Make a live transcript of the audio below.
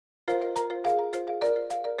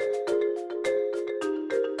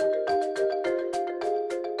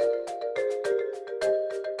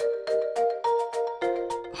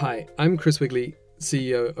Hi, I'm Chris Wigley,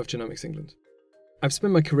 CEO of Genomics England. I've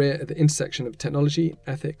spent my career at the intersection of technology,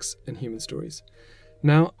 ethics, and human stories.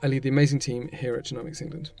 Now I lead the amazing team here at Genomics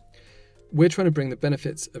England. We're trying to bring the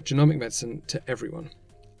benefits of genomic medicine to everyone,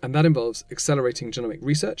 and that involves accelerating genomic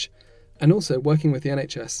research and also working with the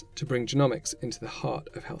NHS to bring genomics into the heart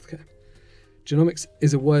of healthcare. Genomics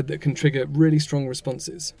is a word that can trigger really strong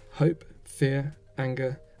responses: hope, fear,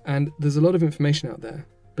 anger, and there's a lot of information out there,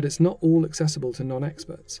 but it's not all accessible to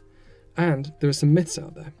non-experts. And there are some myths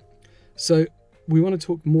out there. So we want to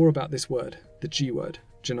talk more about this word, the G word,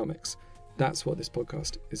 genomics. That's what this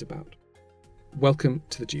podcast is about. Welcome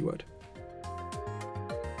to the G word.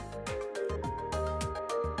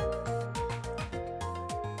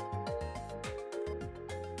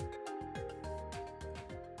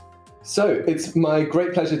 So it's my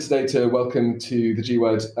great pleasure today to welcome to the G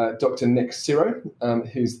Word Dr Nick Sireau,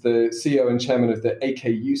 who's the CEO and chairman of the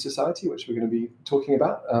AKU Society, which we're going to be talking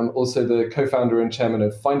about, also the co-founder and chairman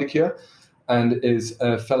of Findacure, and is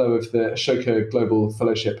a fellow of the Ashoka Global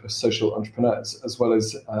Fellowship of Social Entrepreneurs, as well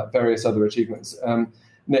as various other achievements.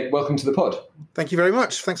 Nick, welcome to the pod. Thank you very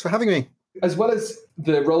much. Thanks for having me. As well as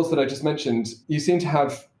the roles that I just mentioned, you seem to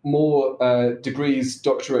have more degrees,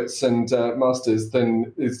 doctorates, and masters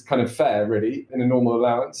than is kind of fair, really, in a normal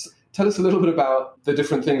allowance. Tell us a little bit about the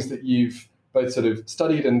different things that you've both sort of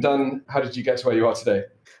studied and done. How did you get to where you are today?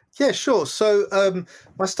 Yeah, sure. So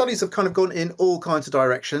my studies have kind of gone in all kinds of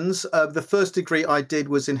directions. The first degree I did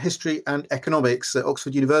was in history and economics at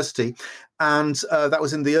Oxford University. And that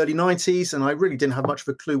was in the early 90s. And I really didn't have much of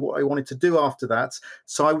a clue what I wanted to do after that.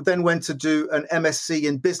 So I then went to do an MSc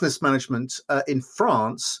in business management in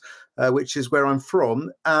France, which is where I'm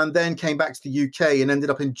from, and then came back to the UK and ended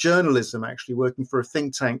up in journalism, actually working for a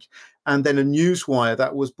think tank and then a newswire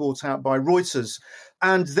that was bought out by Reuters.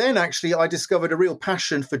 And then actually I discovered a real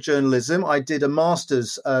passion for journalism. I did a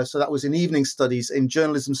master's, so that was in evening studies in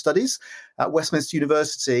journalism studies at Westminster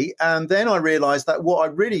University. And then I realized that what I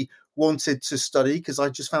really wanted to study, because I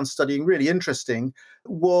just found studying really interesting,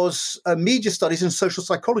 was media studies and social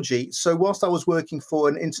psychology. So whilst I was working for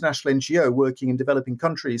an international NGO working in developing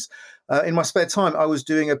countries, in my spare time, I was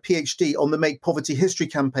doing a PhD on the Make Poverty History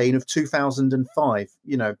campaign of 2005,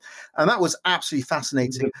 and that was absolutely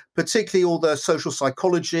fascinating, particularly all the social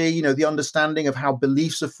psychology, the understanding of how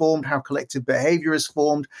beliefs are formed, how collective behavior is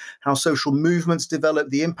formed, how social movements develop,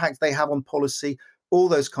 the impact they have on policy, all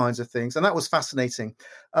those kinds of things. And that was fascinating.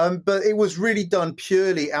 But it was really done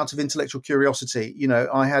purely out of intellectual curiosity.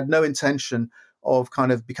 I had no intention of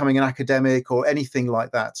kind of becoming an academic or anything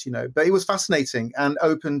like that, but it was fascinating and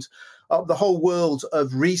opened up the whole world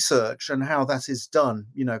of research and how that is done,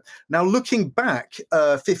 Now, looking back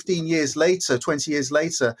 15 years later, 20 years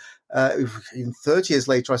later, even 30 years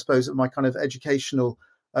later, I suppose, at my kind of educational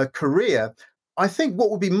career, I think what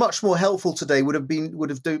would be much more helpful today would have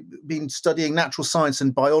been studying natural science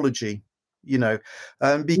and biology, because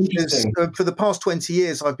for the past 20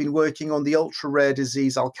 years, I've been working on the ultra rare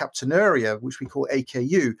disease alkaptonuria, which we call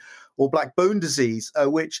AKU, or black bone disease,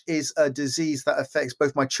 which is a disease that affects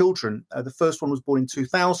both my children. The first one was born in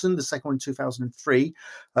 2000, the second one in 2003.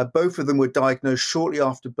 Both of them were diagnosed shortly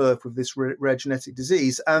after birth with this rare genetic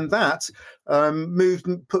disease. And that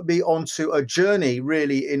put me onto a journey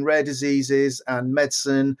really in rare diseases and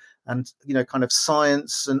medicine and, kind of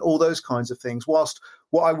science and all those kinds of things. Whilst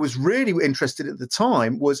what I was really interested in at the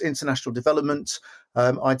time was international development.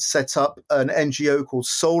 I'd set up an NGO called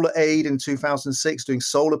Solar Aid in 2006, doing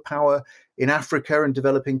solar power in Africa and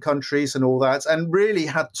developing countries and all that, and really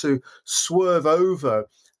had to swerve over.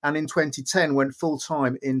 And in 2010, went full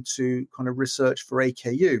time into kind of research for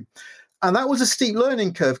AKU. And that was a steep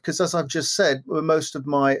learning curve because, as I've just said, most of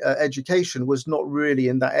my education was not really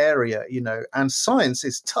in that area, and science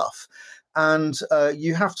is tough. And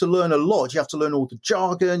you have to learn a lot. You have to learn all the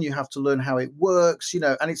jargon. You have to learn how it works,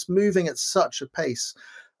 and it's moving at such a pace.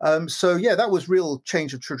 That was real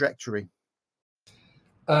change of trajectory.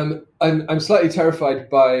 I'm slightly terrified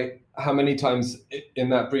by how many times in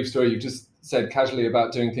that brief story you've just said casually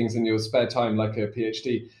about doing things in your spare time, like a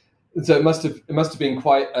PhD. So it must have been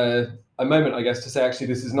quite a moment, I guess, to say, actually,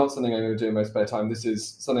 this is not something I'm going to do in my spare time. This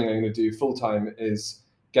is something I'm going to do full time, is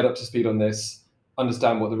get up to speed on this,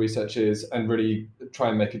 understand what the research is, and really try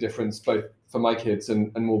and make a difference both for my kids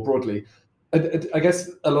and more broadly. I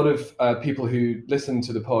guess a lot of people who listen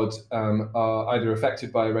to the pod are either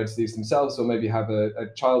affected by a rare disease themselves or maybe have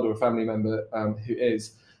a child or a family member who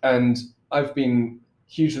is. And I've been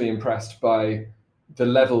hugely impressed by the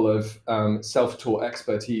level of self-taught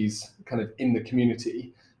expertise kind of in the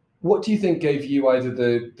community. What do you think gave you either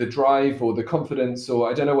the drive or the confidence, or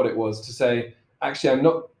I don't know what it was, to say, actually,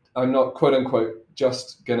 I'm not quote unquote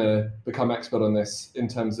just going to become expert on this in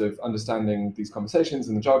terms of understanding these conversations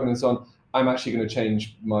and the jargon and so on. I'm actually going to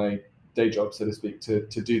change my day job, so to speak, to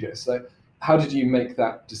do this. So how did you make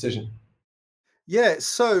that decision? Yeah,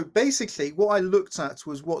 so basically what I looked at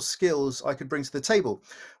was what skills I could bring to the table.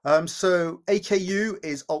 So AKU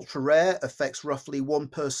is ultra rare, affects roughly one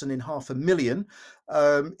person in 500,000.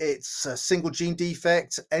 It's a single gene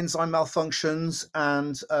defect, enzyme malfunctions,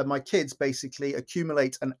 and my kids basically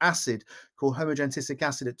accumulate an acid called homogentic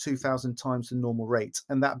acid at 2,000 times the normal rate.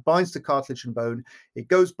 And that binds to cartilage and bone. It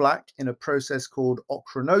goes black in a process called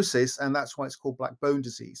ochronosis, and that's why it's called black bone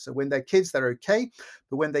disease. So when they're kids, they're okay.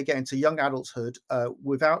 But when they get into young adulthood,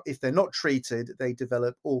 if they're not treated, they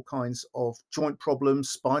develop all kinds of joint problems,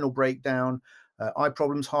 spinal breakdown, eye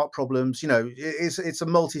problems, heart problems. It's a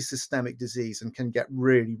multi-systemic disease and can get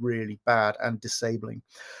really, really bad and disabling.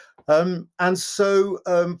 And so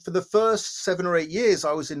for the first 7 or 8 years,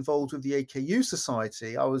 I was involved with the AKU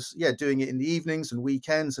Society. I was, doing it in the evenings and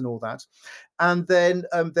weekends and all that. And then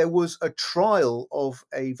there was a trial of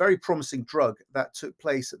a very promising drug that took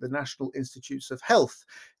place at the National Institutes of Health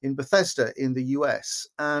in Bethesda in the US.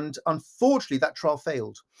 And unfortunately, that trial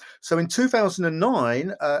failed. So in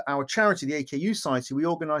 2009, our charity, the AKU Society, we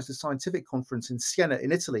organized a scientific conference in Siena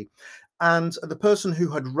in Italy. And the person who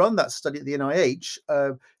had run that study at the NIH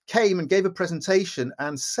came and gave a presentation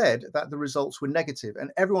and said that the results were negative.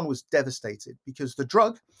 And everyone was devastated because the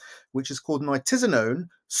drug, which is called nitisinone,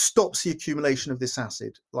 stops the accumulation of this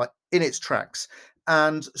acid, like in its tracks,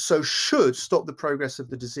 and so should stop the progress of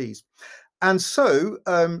the disease. And so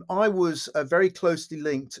I was very closely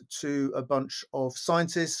linked to a bunch of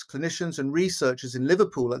scientists, clinicians, and researchers in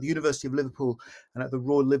Liverpool, at the University of Liverpool and at the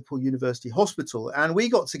Royal Liverpool University Hospital. And we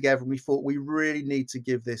got together and we thought we really need to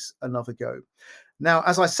give this another go. Now,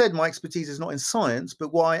 as I said, my expertise is not in science,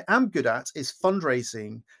 but what I am good at is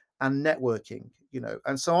fundraising and networking,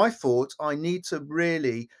 And so I thought I need to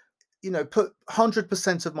really put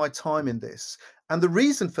 100% of my time in this. And the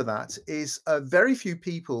reason for that is very few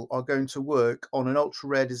people are going to work on an ultra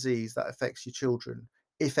rare disease that affects your children,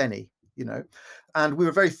 if any, And we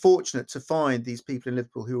were very fortunate to find these people in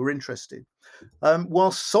Liverpool who were interested.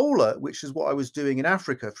 While solar, which is what I was doing in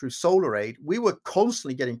Africa through Solar Aid, we were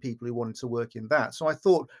constantly getting people who wanted to work in that. So I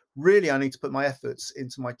thought, really, I need to put my efforts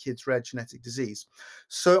into my kids' rare genetic disease.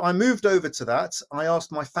 So I moved over to that. I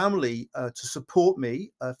asked my family to support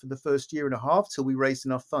me for the first year and a half till we raised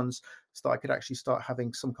enough funds so that I could actually start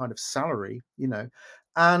having some kind of salary,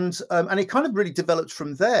 And it kind of really developed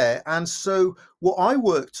from there. And so what I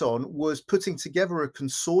worked on was putting together a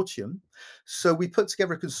consortium. So we put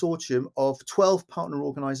together a consortium of 12 partner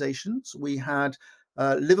organizations. We had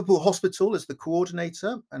Liverpool Hospital as the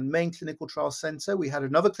coordinator and main clinical trial center. We had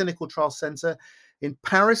another clinical trial center in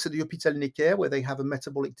Paris at the Hôpital Necker, where they have a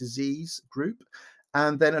metabolic disease group.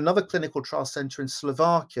 And then another clinical trial center in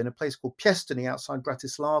Slovakia, in a place called Piestany outside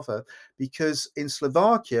Bratislava, because in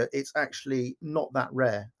Slovakia, it's actually not that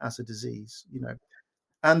rare as a disease,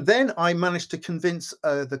 And then I managed to convince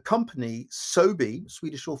the company Sobi,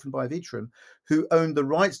 Swedish Orphan Biovitrum, who owned the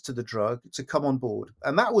rights to the drug, to come on board.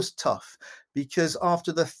 And that was tough because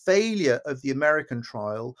after the failure of the American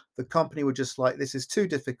trial, the company were just like, this is too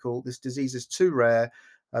difficult. This disease is too rare.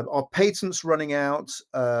 Our patent's running out,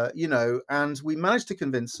 and we managed to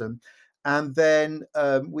convince them. And then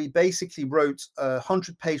we basically wrote a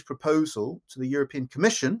 100-page proposal to the European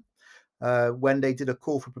Commission when they did a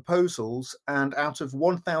call for proposals. And out of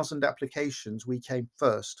 1,000 applications, we came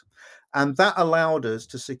first. And that allowed us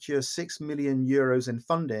to secure 6 million euros in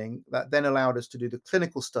funding that then allowed us to do the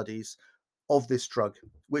clinical studies of this drug,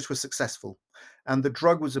 which was successful. And the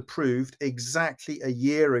drug was approved exactly a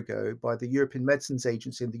year ago by the European Medicines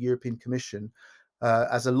Agency and the European Commission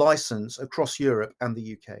as a license across Europe and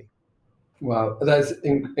the UK. Wow, that's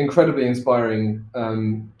incredibly inspiring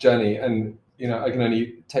journey, and I can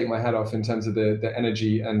only take my hat off in terms of the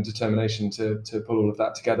energy and determination to pull all of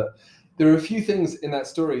that together. There are a few things in that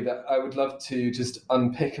story that I would love to just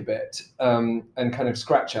unpick a bit and kind of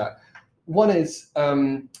scratch at. One is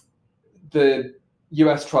the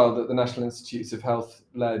US trial that the National Institutes of Health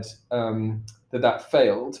led, that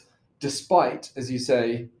failed, despite, as you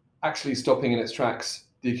say, actually stopping in its tracks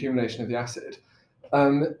the accumulation of the acid.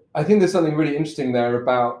 I think there's something really interesting there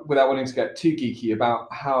about, without wanting to get too geeky, about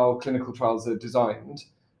how clinical trials are designed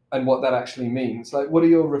and what that actually means. Like, what are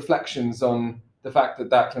your reflections on the fact that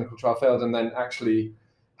that clinical trial failed and then actually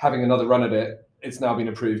having another run at it, it's now been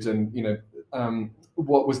approved, and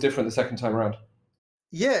what was different the second time around?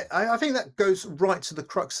 Yeah, I think that goes right to the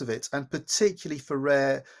crux of it, and particularly for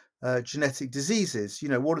rare genetic diseases.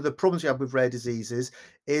 One of the problems you have with rare diseases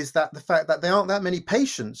is that the fact that there aren't that many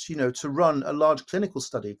patients, to run a large clinical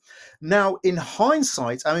study. Now, in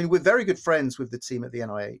hindsight, I mean, we're very good friends with the team at the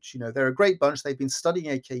NIH. They're a great bunch. They've been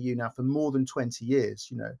studying AKU now for more than 20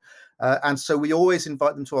 years, and so we always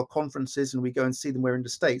invite them to our conferences and we go and see them. We're in the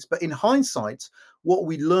States. But in hindsight, what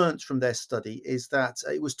we learned from their study is that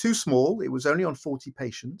it was too small. It was only on 40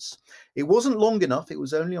 patients. It wasn't long enough. It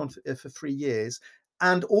was only on for 3 years.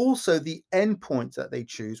 And also the endpoint that they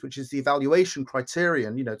choose, which is the evaluation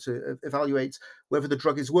criterion, to evaluate whether the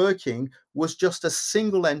drug is working, was just a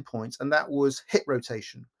single endpoint, and that was hip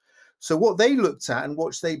rotation. So what they looked at and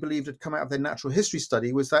what they believed had come out of their natural history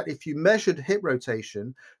study was that if you measured hip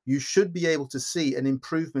rotation, you should be able to see an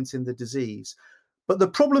improvement in the disease. But the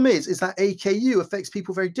problem is that AKU affects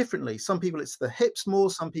people very differently. Some people it's the hips more,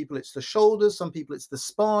 some people it's the shoulders, some people it's the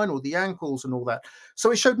spine or the ankles and all that.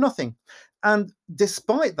 So it showed nothing. And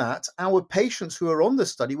despite that, our patients who are on the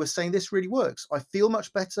study were saying this really works. I feel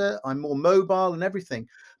much better, I'm more mobile and everything,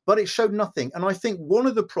 but it showed nothing. And I think one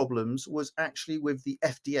of the problems was actually with the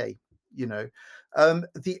FDA.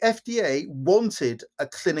 The FDA wanted a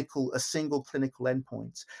single clinical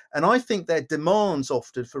endpoint. And I think their demands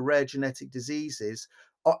often for rare genetic diseases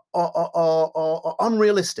are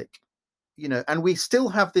unrealistic. And we still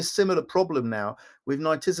have this similar problem now with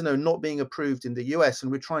nitisinone not being approved in the US,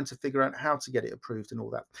 and we're trying to figure out how to get it approved and all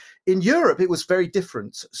that. In Europe, it was very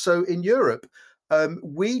different. So in Europe,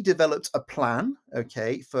 we developed a plan,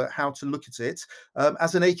 for how to look at it.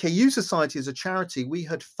 As an AKU society, as a charity, we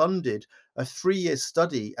had funded a 3-year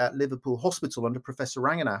study at Liverpool Hospital under Professor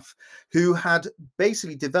Ranganathan, who had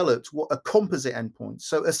basically developed a composite endpoint,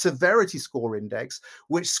 so a severity score index,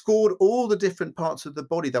 which scored all the different parts of the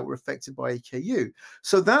body that were affected by AKU.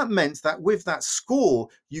 So that meant that with that score,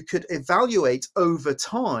 you could evaluate over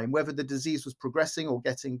time whether the disease was progressing or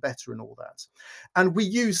getting better and all that. And we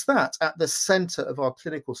used that at the center of our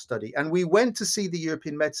clinical study. And we went to see the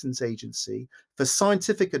European Medicines Agency for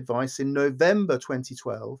scientific advice in November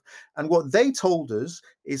 2012. And what they told us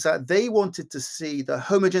is that they wanted to see the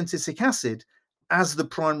homogentic acid as the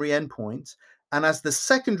primary endpoint. And as the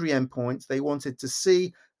secondary endpoint, they wanted to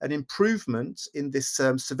see an improvement in this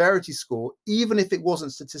severity score, even if it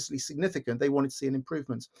wasn't statistically significant. They wanted to see an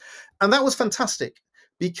improvement. And that was fantastic,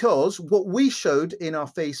 because what we showed in our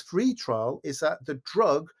phase 3 trial is that the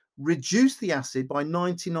drug reduced the acid by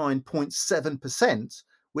 99.7%,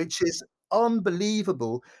 which is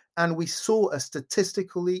unbelievable. And we saw a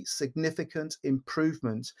statistically significant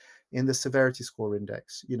improvement in the severity score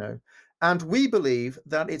index, And we believe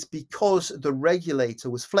that it's because the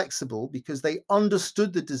regulator was flexible, because they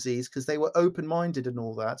understood the disease, because they were open-minded and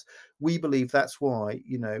all that. We believe that's why,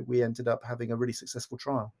 we ended up having a really successful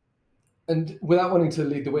trial. And without wanting to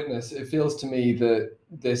lead the witness, it feels to me that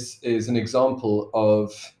this is an example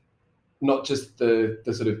of not just the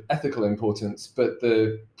sort of ethical importance, but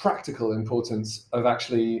the practical importance of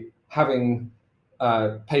actually having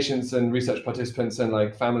patients and research participants and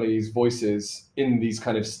like families' voices in these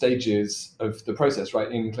kind of stages of the process,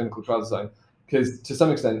 right, in clinical trial design. Because to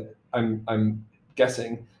some extent, I'm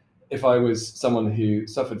guessing, if I was someone who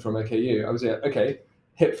suffered from AKU, I would say, okay,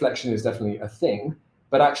 hip flexion is definitely a thing,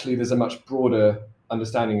 but actually there's a much broader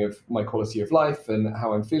understanding of my quality of life and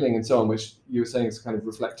how I'm feeling and so on, which you were saying is kind of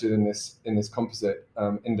reflected in this composite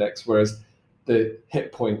index, whereas the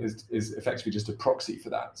hit point is effectively just a proxy for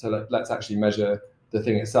that. So let's actually measure the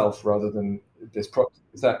thing itself rather than this proxy.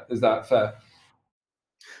 Is that fair?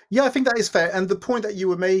 Yeah, I think that is fair. And the point that you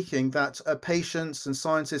were making, that patients and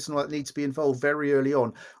scientists and all that need to be involved very early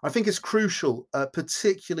on, I think is crucial,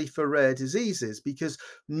 particularly for rare diseases, because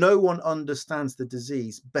no one understands the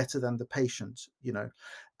disease better than the patient,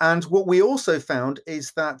 And what we also found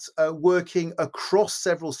is that working across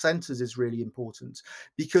several centers is really important,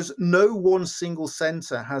 because no one single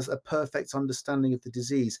center has a perfect understanding of the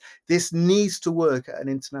disease. This needs to work at an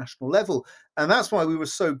international level. And that's why we were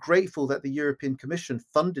so grateful that the European Commission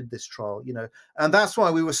funded this trial, and that's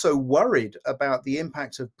why we were so worried about the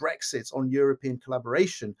impact of Brexit on European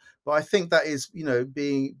collaboration. But I think that is,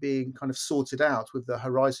 being kind of sorted out with the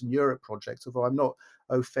Horizon Europe project, although I'm not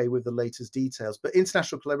au fait with the latest details. But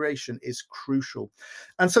international collaboration is crucial.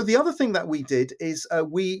 And so the other thing that we did is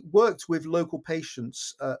we worked with local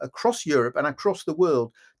patients across Europe and across the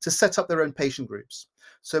world to set up their own patient groups.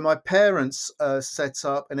 So my parents set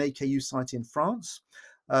up an AKU site in France.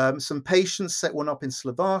 Some patients set one up in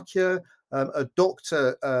Slovakia. A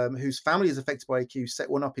doctor whose family is affected by AKU set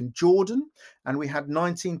one up in Jordan. And we had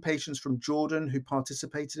 19 patients from Jordan who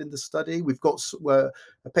participated in the study. We've got a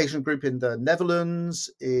patient group in the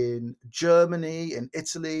Netherlands, in Germany, in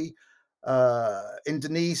Italy.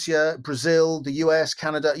 Indonesia, Brazil, the US,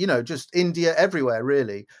 Canada, just India, everywhere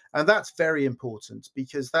really. And that's very important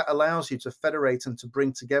because that allows you to federate and to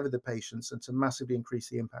bring together the patients and to massively increase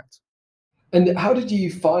the impact. And how did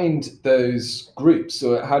you find those groups,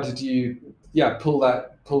 or how did you, pull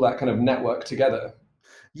that kind of network together?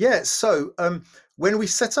 Yeah, so when we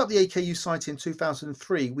set up the AKU site in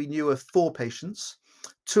 2003, we knew of 4 patients.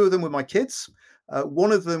 2 of them were my kids.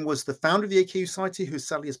 One of them was the founder of the AKU Society, who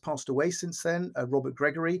sadly has passed away since then, Robert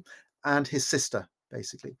Gregory, and his sister,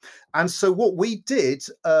 basically. And so what we did,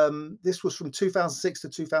 this was from 2006 to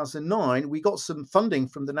 2009, we got some funding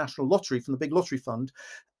from the National Lottery, from the big lottery fund,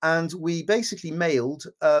 and we basically mailed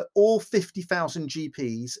all 50,000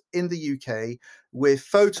 GPs in the UK with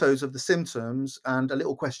photos of the symptoms and a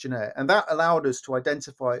little questionnaire. And that allowed us to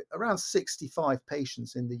identify around 65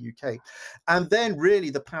 patients in the UK. And then really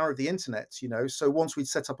the power of the internet, so once we'd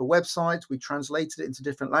set up a website, we translated it into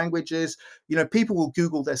different languages, people will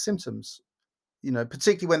Google their symptoms,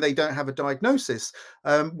 particularly when they don't have a diagnosis.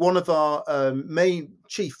 One of our main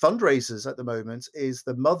chief fundraisers at the moment is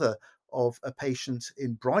the mother of a patient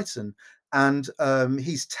in Brighton, and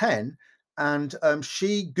he's 10, and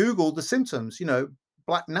she Googled the symptoms,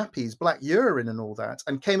 black nappies, black urine and all that,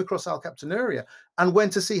 and came across alkaptonuria and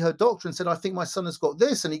went to see her doctor and said, I think my son has got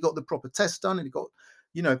this, and he got the proper test done, and he got,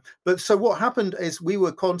 but so what happened is we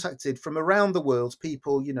were contacted from around the world,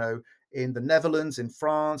 people, in the Netherlands, in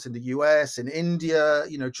France, in the US, in India,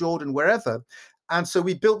 Jordan, wherever. And so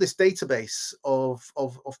we built this database of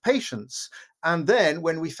patients. And then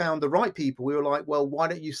when we found the right people, we were like, well, why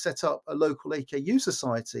don't you set up a local AKU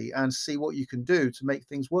society and see what you can do to make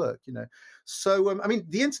things work, So,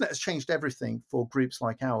 the internet has changed everything for groups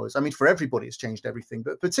like ours. For everybody, it's changed everything.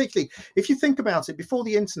 But particularly, if you think about it, before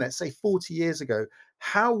the internet, say 40 years ago,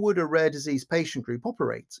 how would a rare disease patient group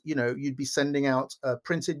operate? You'd be sending out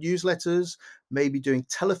printed newsletters, maybe doing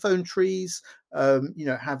telephone trees,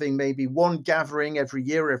 having maybe one gathering every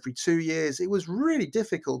year, every 2 years. It was really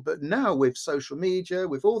difficult. But now with social media,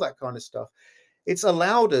 with all that kind of stuff, it's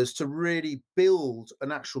allowed us to really build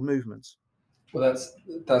an actual movement. Well,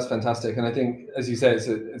 that's fantastic, and I think, as you say,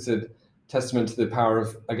 it's a testament to the power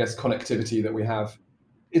of, I guess, connectivity that we have.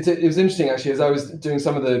 It was interesting, actually, as I was doing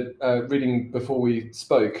some of the reading before we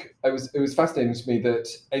spoke. It was fascinating to me that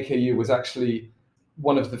AKU was actually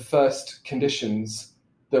one of the first conditions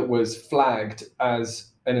that was flagged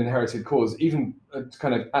as an inherited cause, even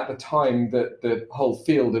kind of at the time that the whole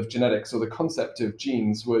field of genetics, or the concept of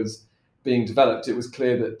genes, was being developed. It was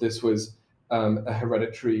clear that this was a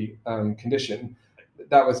hereditary condition.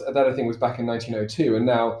 That I think was back in 1902, and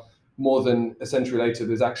now, more than a century later,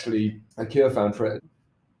 there's actually a cure found for it.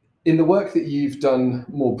 In the work that you've done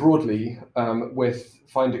more broadly with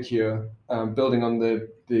Findacure, building on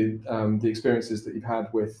the experiences that you've had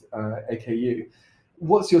with AKU,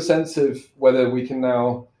 what's your sense of whether we can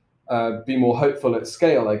now be more hopeful at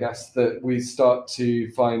scale, I guess, that we start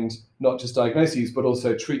to find not just diagnoses, but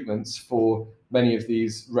also treatments for many of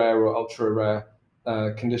these rare or ultra rare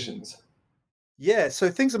conditions? Yeah, so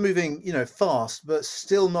things are moving, fast, but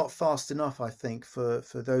still not fast enough, I think, for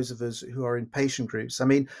those of us who are in patient groups.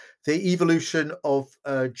 The evolution of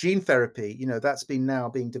gene therapy, that's been now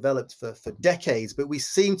being developed for decades, but we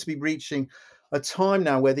seem to be reaching a time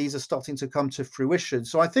now where these are starting to come to fruition.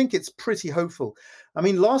 So I think it's pretty hopeful.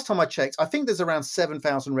 Last time I checked, I think there's around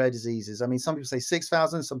 7,000 rare diseases. Some people say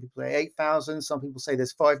 6,000, some people say 8,000, some people say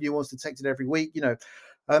there's 5 new ones detected every week,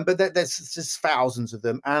 but there's just thousands of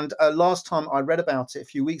them. And last time I read about it a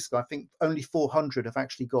few weeks ago, I think only 400 have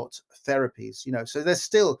actually got therapies, so there's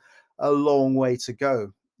still a long way to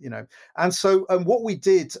go, And so what we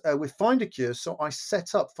did with Findacure, so I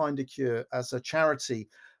set up Findacure as a charity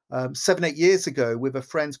 7-8 years ago with a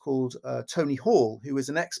friend called Tony Hall, who is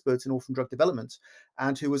an expert in orphan drug development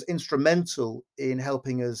and who was instrumental in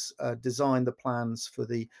helping us design the plans for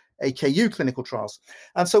the AKU clinical trials.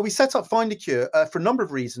 And so we set up Findacure for a number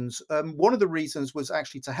of reasons. One of the reasons was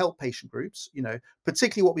actually to help patient groups,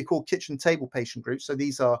 particularly what we call kitchen table patient groups. So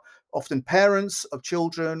these are often parents of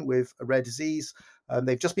children with a rare disease.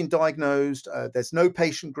 They've just been diagnosed. There's no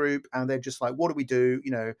patient group, and they're just like, what do we do?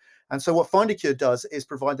 And so what Findacure does is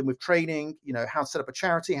provide them with training, how to set up a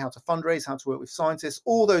charity, how to fundraise, how to work with scientists,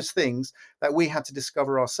 all those things that we had to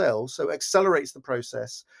discover ourselves. So it accelerates the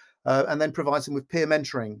process. And then provides them with peer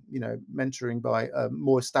mentoring, mentoring by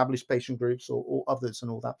more established patient groups or others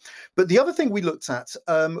and all that. But the other thing we looked at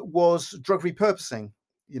was drug repurposing.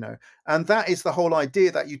 And that is the whole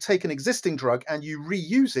idea, that you take an existing drug and you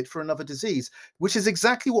reuse it for another disease, which is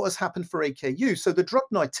exactly what has happened for AKU. So the drug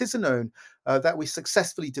nitisinone that we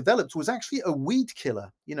successfully developed was actually a weed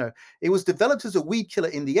killer. It was developed as a weed killer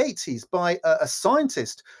in the 80s by a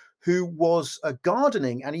scientist who was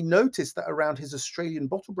gardening, and he noticed that around his Australian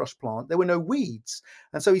bottlebrush plant there were no weeds,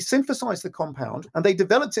 and so he synthesized the compound and they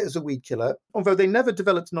developed it as a weed killer, although they never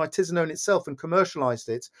developed nitisinone itself and commercialized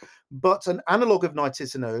it. But an analog of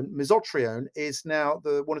nitisinone, mesotrione, is now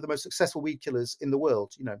one of the most successful weed killers in the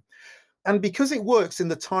world. And because it works in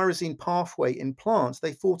the tyrosine pathway in plants,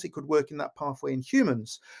 they thought it could work in that pathway in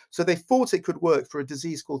humans. So they thought it could work for a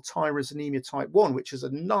disease called tyrosinemia type 1, which is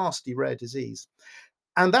a nasty rare disease.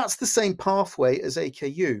 And that's the same pathway as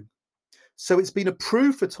AKU. So it's been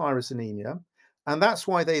approved for tyrosinemia. And that's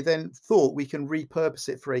why they then thought we can repurpose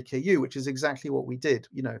it for AKU, which is exactly what we did,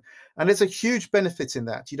 And there's a huge benefit in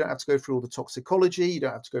that. You don't have to go through all the toxicology. You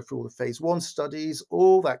don't have to go through all the phase 1 studies,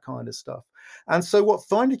 all that kind of stuff. And so what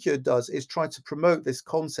Findacure does is try to promote this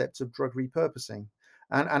concept of drug repurposing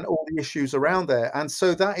and all the issues around there. And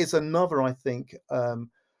so that is another, I think,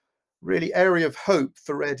 really area of hope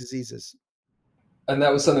for rare diseases. And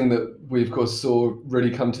that was something that we, of course, saw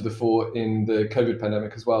really come to the fore in the COVID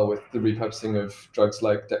pandemic as well, with the repurposing of drugs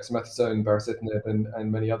like dexamethasone, baricitinib,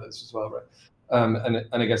 and many others as well, right? And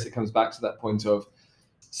I guess it comes back to that point of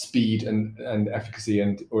speed and efficacy,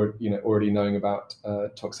 and already knowing about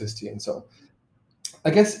toxicity and so on.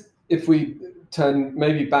 I guess if we turn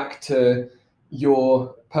maybe back to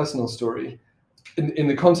your personal story, in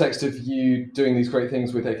the context of you doing these great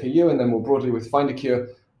things with AKU and then more broadly with Findacure,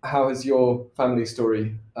 how has your family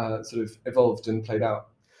story sort of evolved and played out?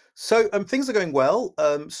 So things are going well.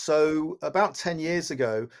 So about 10 years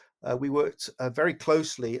ago, we worked very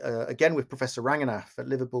closely, again, with Professor Ranganath at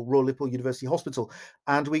Royal Liverpool University Hospital.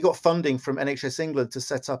 And we got funding from NHS England to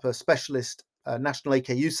set up a specialist National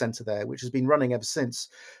AKU Centre there, which has been running ever since.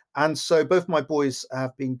 And so both my boys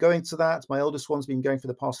have been going to that. My eldest one's been going for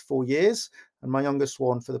the past 4 years, and my youngest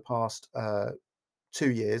one for the past 2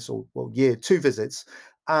 years, or 2 visits.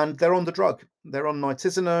 And they're on the drug. They're on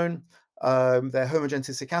nitisinone. Their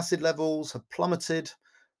homogentic acid levels have plummeted.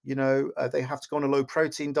 They have to go on a low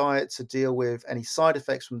protein diet to deal with any side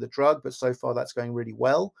effects from the drug, but so far that's going really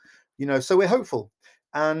well. So we're hopeful.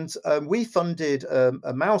 And we funded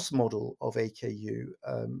a mouse model of AKU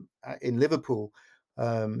in Liverpool,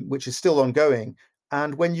 which is still ongoing.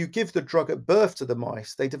 And when you give the drug at birth to the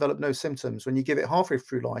mice, they develop no symptoms. When you give it halfway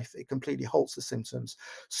through life, it completely halts the symptoms.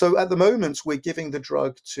 So at the moment, we're giving the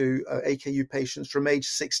drug to AKU patients from age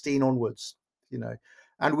 16 onwards,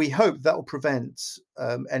 and we hope that will prevent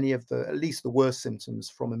any of at least the worst symptoms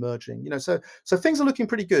from emerging. So things are looking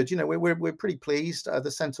pretty good. We're pretty pleased. The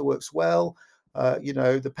centre works well.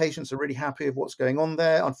 The patients are really happy with what's going on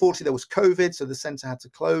there. Unfortunately, there was COVID, so the centre had to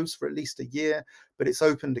close for at least a year, but it's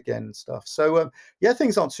opened again and stuff. So,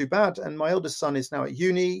 things aren't too bad. And my eldest son is now at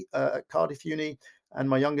uni, at Cardiff Uni, and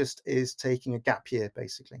my youngest is taking a gap year,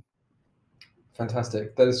 basically.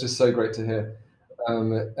 Fantastic. That is just so great to hear.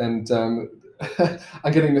 I'm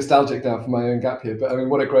getting nostalgic now for my own gap year, but I mean,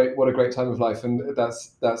 what a great time of life, and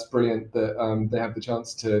that's brilliant that they have the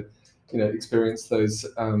chance to experience those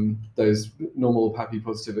normal, happy,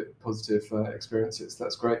 positive experiences.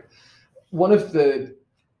 That's great. One of the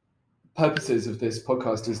purposes of this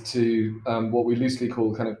podcast is to what we loosely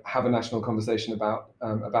call kind of have a national conversation about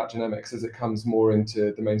genomics as it comes more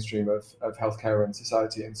into the mainstream of healthcare and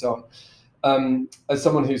society and so on. As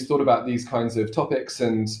someone who's thought about these kinds of topics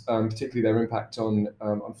and particularly their impact on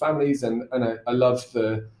families, and I love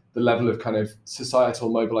the level of kind of societal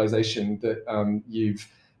mobilization that you've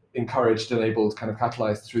encouraged, enabled, kind of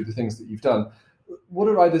catalyzed through the things that you've done. What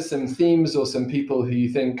are either some themes or some people who you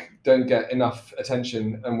think don't get enough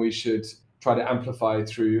attention and we should try to amplify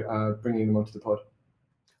through bringing them onto the pod?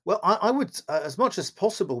 Well, I would, as much as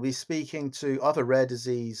possible, be speaking to other rare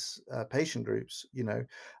disease patient groups,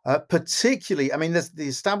 particularly, I mean, there's the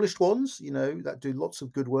established ones, that do lots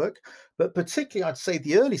of good work, but particularly I'd say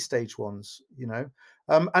the early stage ones,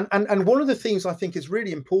 and one of the things I think is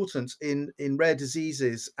really important in rare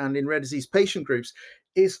diseases and in rare disease patient groups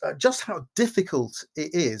is just how difficult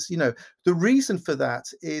it is. The reason for that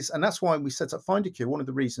is, and that's why we set up Findacure, one of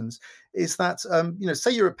the reasons is that,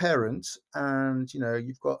 say you're a parent and,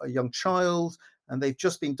 you've got a young child and they've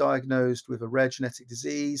just been diagnosed with a rare genetic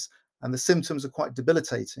disease and the symptoms are quite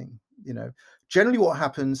debilitating. Generally what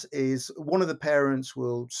happens is one of the parents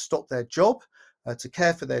will stop their job to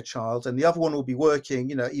care for their child, and the other one will be working,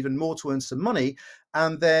 even more to earn some money.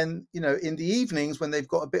 And then, in the evenings when they've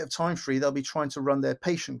got a bit of time free, they'll be trying to run their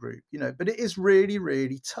patient group, but it is really,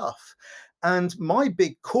 really tough. And my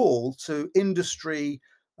big call to industry,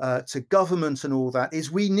 to government and all that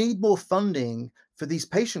is we need more funding for these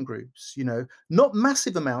patient groups, not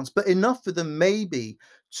massive amounts, but enough for them maybe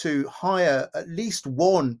to hire at least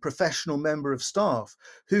one professional member of staff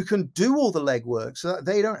who can do all the legwork so that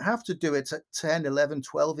they don't have to do it at 10, 11,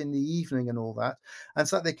 12 in the evening and all that. And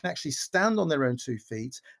so that they can actually stand on their own 2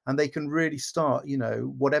 feet and they can really start,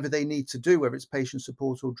 whatever they need to do, whether it's patient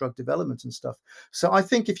support or drug development and stuff. So I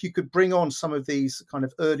think if you could bring on some of these kind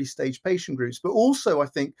of early stage patient groups, but also I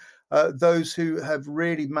think those who have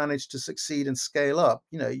really managed to succeed and scale up,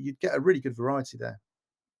 you'd get a really good variety there.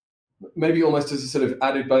 Maybe almost as a sort of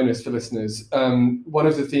added bonus for listeners, one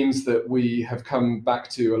of the themes that we have come back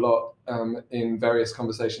to a lot in various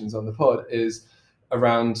conversations on the pod is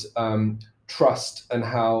around trust and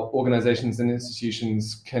how organizations and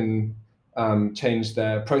institutions can change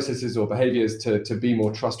their processes or behaviors to be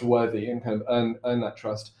more trustworthy and kind of earn that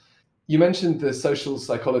trust. You mentioned the social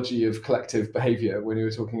psychology of collective behavior when you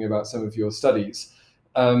were talking about some of your studies.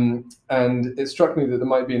 And it struck me that there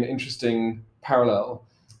might be an interesting parallel,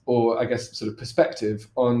 or I guess sort of perspective,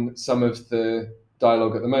 on some of the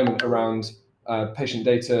dialogue at the moment around patient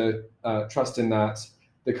data, trust in that,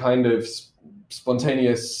 the kind of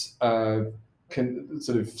spontaneous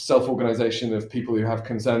sort of self-organization of people who have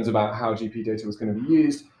concerns about how GP data was going to be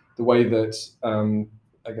used, the way that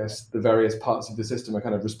I guess the various parts of the system are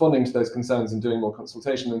kind of responding to those concerns and doing more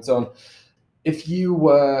consultation and so on. If you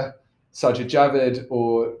were Sajid Javid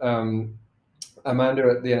or Amanda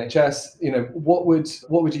at the NHS, what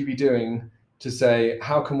would you be doing to say,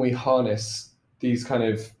 how can we harness these kind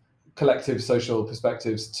of collective social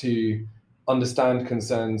perspectives to understand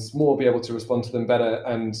concerns more, be able to respond to them better,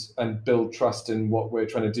 and build trust in what we're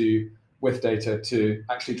trying to do with data to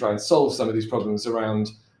actually try and solve some of these problems around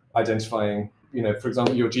identifying, for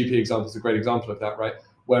example, your GP example is a great example of that, right?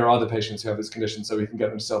 Where are the patients who have this condition so we can get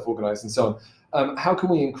them to self-organize and so on. How can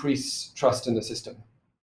we increase trust in the system?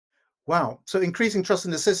 Wow. So increasing trust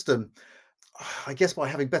in the system, I guess by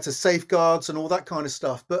having better safeguards and all that kind of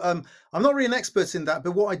stuff. But I'm not really an expert in that.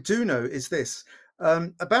 But what I do know is this.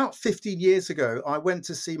 About 15 years ago, I went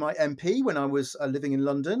to see my MP when I was living in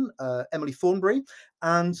London, Emily Thornberry,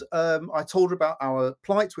 and I told her about our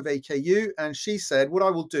plight with AKU, and she said, what I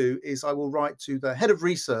will do is I will write to the head of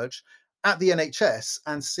research at the NHS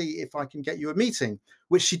and see if I can get you a meeting,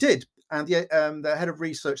 which she did. And the head of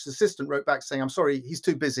research assistant wrote back saying, I'm sorry, he's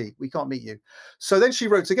too busy. We can't meet you. So then she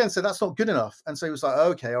wrote again, said, that's not good enough. And so he was like,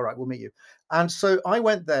 okay, all right, we'll meet you. And so I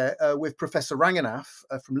went there with Professor Ranganath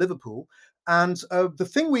from Liverpool. And the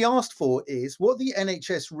thing we asked for is what the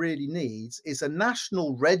NHS really needs is a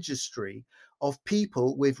national registry of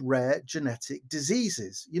people with rare genetic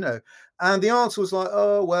diseases, and the answer was like,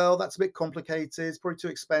 oh, well, that's a bit complicated. It's probably too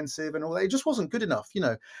expensive and all that. It just wasn't good enough,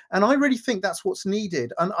 and I really think that's what's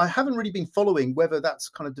needed. And I haven't really been following whether that's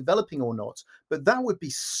kind of developing or not, but that would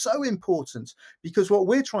be so important, because what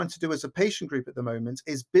we're trying to do as a patient group at the moment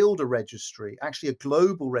is build a registry, actually a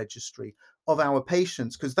global registry of our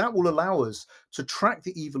patients, because that will allow us to track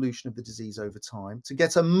the evolution of the disease over time, to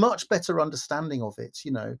get a much better understanding of it,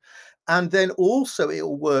 and then also it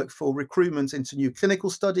will work for recruitment into new clinical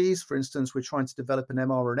studies. For instance, we're trying to develop an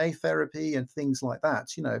mRNA therapy and things like that,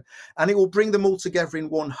 and it will bring them all together in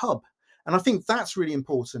one hub. And I think that's really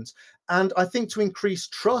important. And I think to increase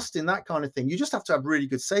trust in that kind of thing, you just have to have really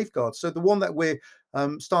good safeguards. So the one that we're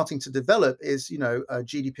starting to develop is,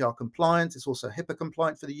 GDPR compliant. It's also HIPAA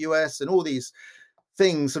compliant for the US and all these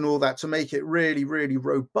things and all that to make it really, really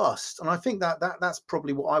robust. And I think that's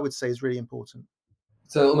probably what I would say is really important.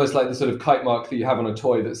 So almost like the sort of kite mark that you have on a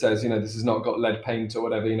toy that says, this has not got lead paint or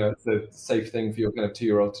whatever, it's a safe thing for your kind of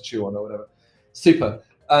 2-year-old to chew on or whatever. Super.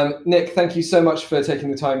 Nick, thank you so much for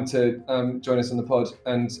taking the time to join us on the pod,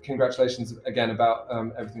 and congratulations again about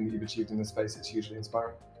everything that you've achieved in this space. It's hugely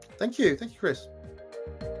inspiring. Thank you. Thank you, Chris.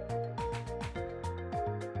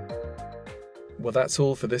 Well, that's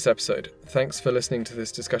all for this episode. Thanks for listening to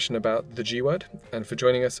this discussion about the G word, and for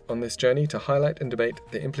joining us on this journey to highlight and debate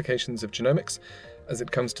the implications of genomics as it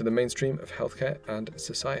comes to the mainstream of healthcare and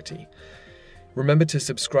society. Remember to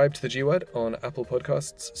subscribe to the G word on Apple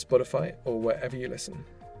Podcasts, Spotify, or wherever you listen.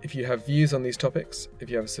 If you have views on these topics, if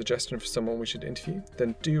you have a suggestion for someone we should interview,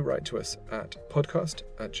 then do write to us at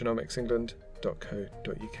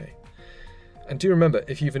podcast@genomicsengland.co.uk. And do remember,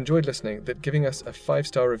 if you've enjoyed listening, that giving us a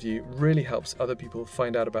 5-star review really helps other people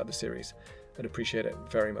find out about the series. I'd appreciate it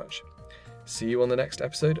very much. See you on the next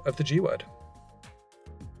episode of the G Word.